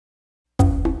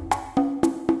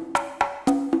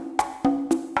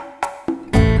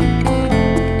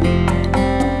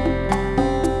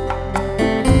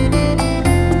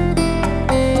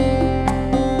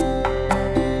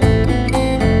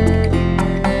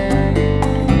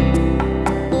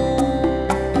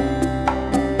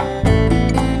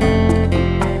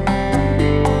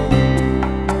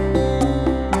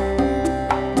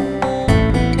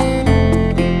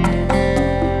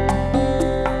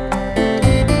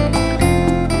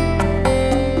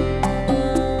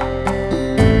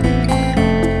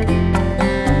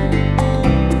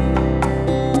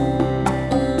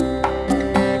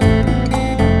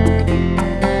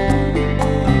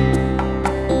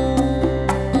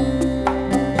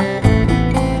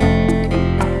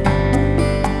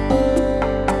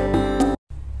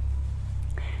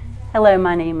Hello,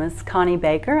 my name is Connie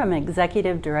Baker. I'm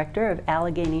Executive Director of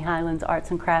Allegheny Highlands Arts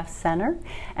and Crafts Center,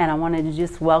 and I wanted to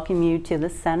just welcome you to the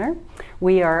center.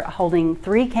 We are holding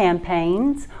 3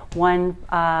 campaigns, one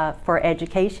for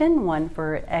education, one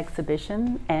for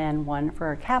exhibition, and one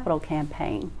for a capital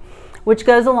campaign, which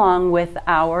goes along with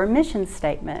our mission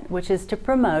statement, which is to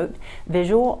promote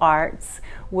visual arts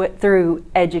through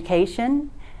education,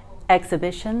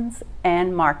 exhibitions,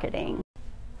 and marketing.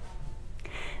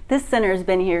 This center has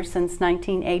been here since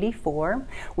 1984.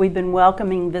 We've been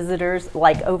welcoming visitors,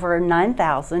 like over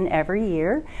 9,000 every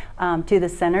year, to the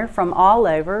center from all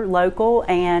over, local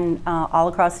and all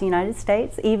across the United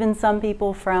States. Even some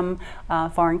people from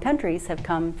foreign countries have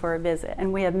come for a visit,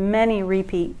 and we have many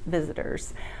repeat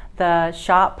visitors. The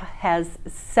shop has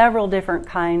several different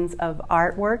kinds of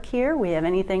artwork here. We have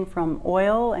anything from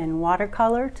oil and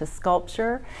watercolor to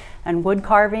sculpture and wood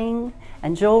carving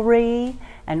and jewelry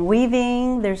and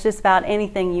weaving. There's just about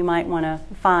anything you might want to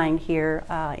find here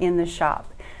in the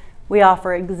shop. We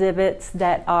offer exhibits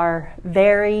that are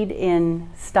varied in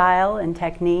style and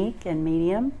technique and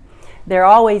medium. They're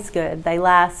always good. They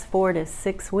last 4 to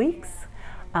 6 weeks.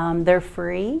 They're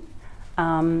free.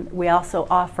 We also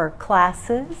offer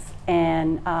classes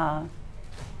and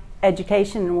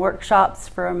education and workshops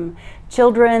from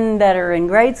children that are in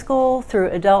grade school through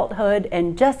adulthood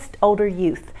and just older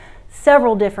youth.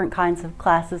 Several different kinds of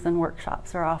classes and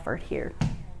workshops are offered here.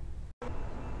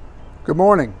 Good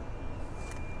morning.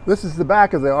 This is the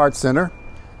back of the Art Center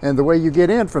and the way you get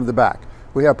in from the back.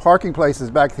 We have parking places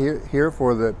back here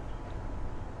for the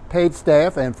paid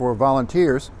staff and for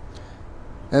volunteers.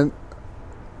 And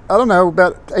I don't know,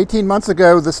 about 18 months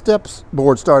ago, the steps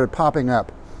board started popping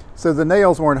up. So the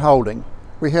nails weren't holding.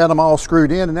 We had them all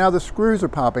screwed in, and now the screws are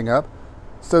popping up.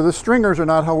 So the stringers are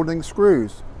not holding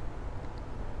screws.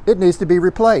 It needs to be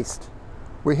replaced.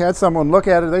 We had someone look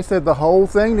at it. They said the whole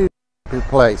thing needs to be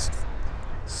replaced.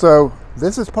 So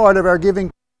this is part of our giving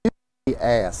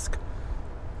ask.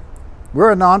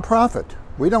 We're a nonprofit.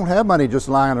 We don't have money just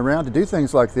lying around to do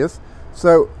things like this.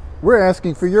 So we're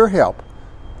asking for your help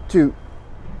to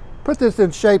put this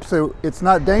in shape so it's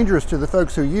not dangerous to the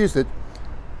folks who use it,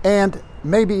 and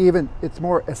maybe even it's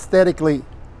more aesthetically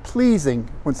pleasing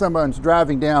when someone's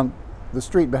driving down the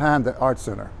street behind the Art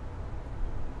Center.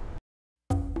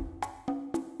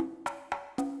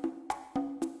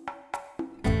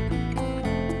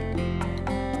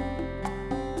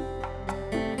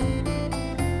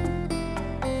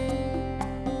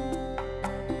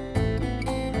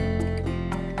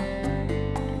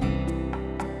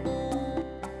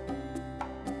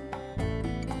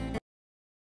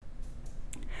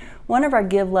 One of our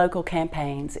Give Local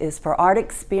campaigns is for art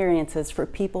experiences for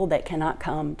people that cannot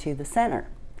come to the center.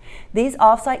 These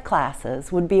off-site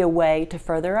classes would be a way to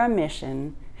further our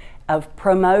mission of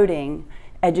promoting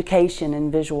education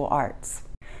in visual arts.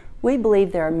 We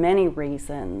believe there are many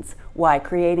reasons why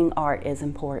creating art is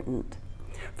important.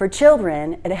 For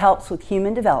children, it helps with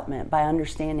human development by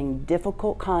understanding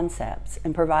difficult concepts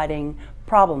and providing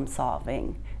problem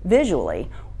solving visually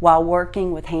while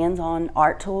working with hands-on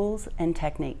art tools and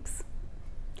techniques.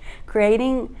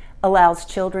 Creating allows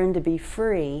children to be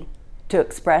free to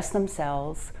express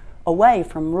themselves away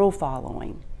from rule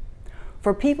following.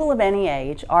 For people of any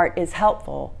age, art is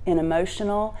helpful in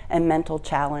emotional and mental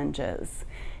challenges.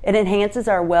 It enhances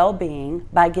our well-being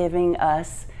by giving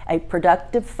us a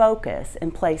productive focus in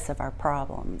place of our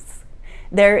problems.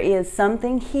 There is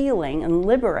something healing and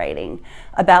liberating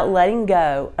about letting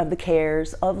go of the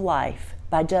cares of life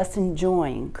by just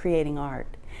enjoying creating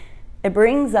art. It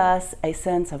brings us a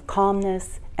sense of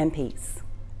calmness and peace.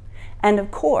 And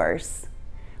of course,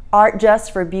 art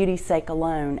just for beauty's sake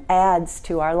alone adds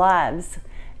to our lives.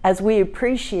 As we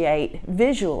appreciate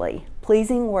visually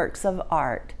pleasing works of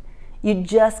art, you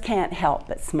just can't help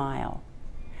but smile.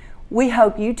 We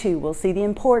hope you too will see the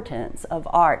importance of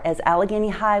art as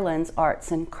Allegheny Highlands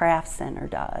Arts and Crafts Center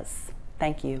does.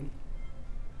 Thank you.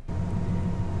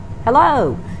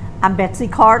 Hello, I'm Betsy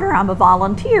Carter. I'm a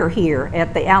volunteer here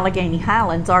at the Allegheny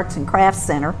Highlands Arts and Crafts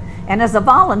Center, and as a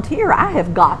volunteer I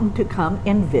have gotten to come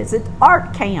and visit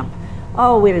Art Camp.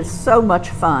 Oh, it is so much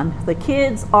fun. The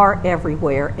kids are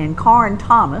everywhere, and Karen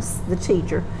Thomas, the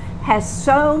teacher, has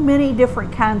so many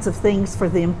different kinds of things for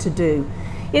them to do.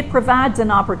 It provides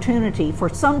an opportunity for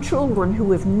some children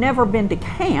who have never been to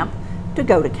camp to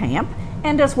go to camp,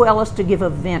 and as well as to give a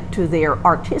vent to their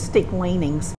artistic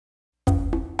leanings.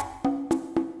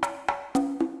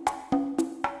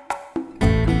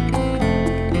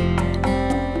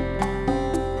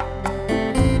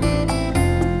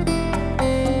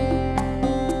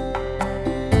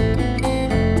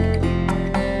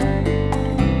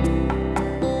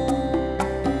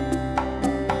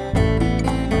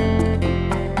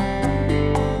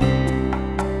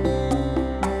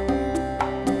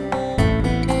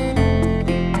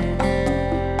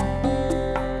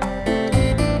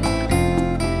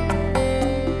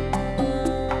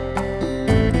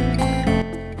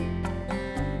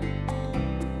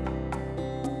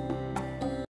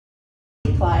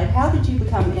 how did you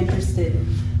become interested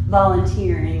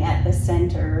volunteering at the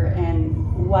center,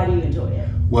 and why do you enjoy it?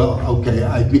 Well, okay,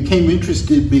 I became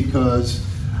interested because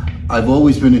I've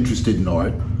always been interested in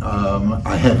art.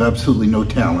 I have absolutely no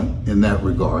talent in that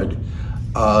regard.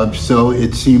 So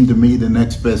it seemed to me the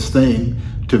next best thing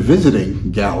to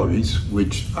visiting galleries,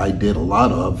 which I did a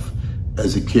lot of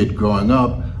as a kid growing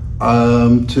up,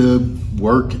 to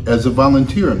work as a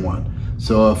volunteer in one.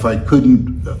 So if I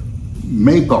couldn't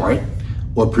make art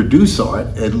or produce art,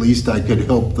 at least I could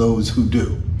help those who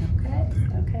do.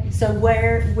 Okay. So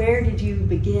where did you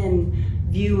begin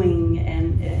viewing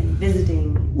and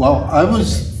visiting? Well, I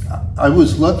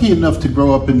was lucky enough to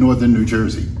grow up in northern New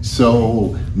Jersey.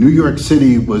 So New York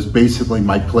City was basically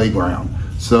my playground.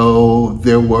 So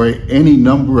there were any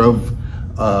number of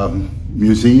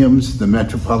museums. The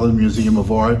Metropolitan Museum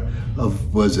of Art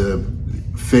was a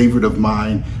favorite of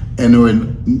mine. And there were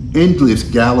endless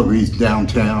galleries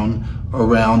downtown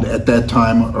around, at that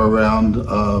time, around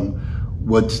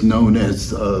what's known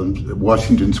as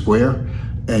Washington Square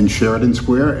and Sheridan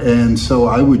Square. And so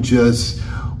I would just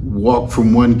walk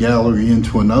from one gallery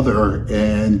into another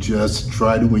and just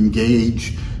try to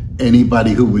engage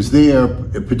anybody who was there,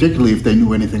 particularly if they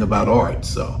knew anything about art.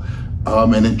 So,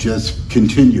 and it just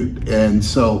continued. And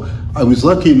so I was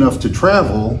lucky enough to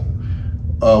travel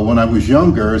when I was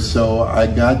younger, so I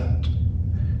got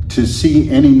to see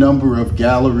any number of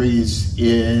galleries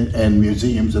and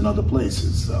museums in other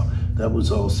places. So that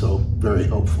was also very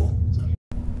helpful.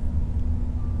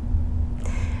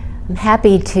 I'm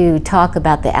happy to talk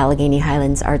about the Allegheny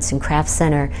Highlands Arts and Crafts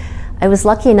Center. I was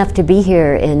lucky enough to be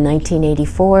here in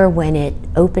 1984 when it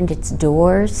opened its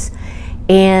doors,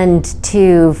 and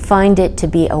to find it to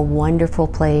be a wonderful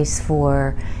place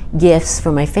for gifts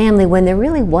for my family when there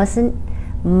really wasn't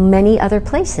many other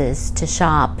places to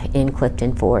shop in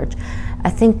Clifton Forge.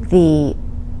 I think the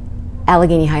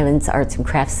Allegheny Highlands Arts and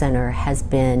Crafts Center has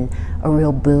been a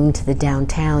real boon to the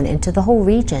downtown and to the whole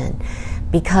region,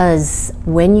 because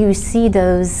when you see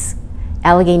those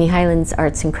Allegheny Highlands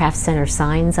Arts and Crafts Center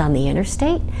signs on the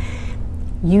interstate,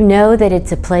 you know that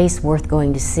it's a place worth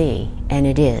going to see, and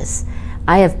it is.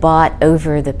 I have bought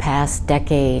over the past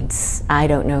decades, I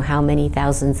don't know how many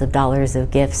thousands of dollars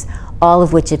of gifts, all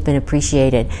of which have been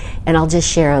appreciated. And I'll just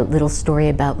share a little story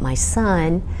about my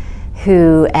son,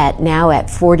 who now at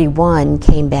 41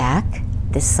 came back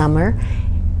this summer.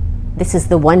 This is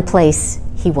the one place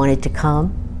he wanted to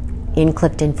come, in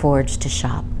Clifton Forge, to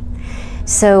shop.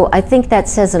 So I think that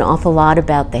says an awful lot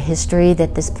about the history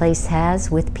that this place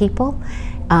has with people,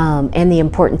 and the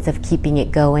importance of keeping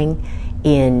it going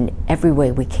in every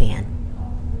way we can.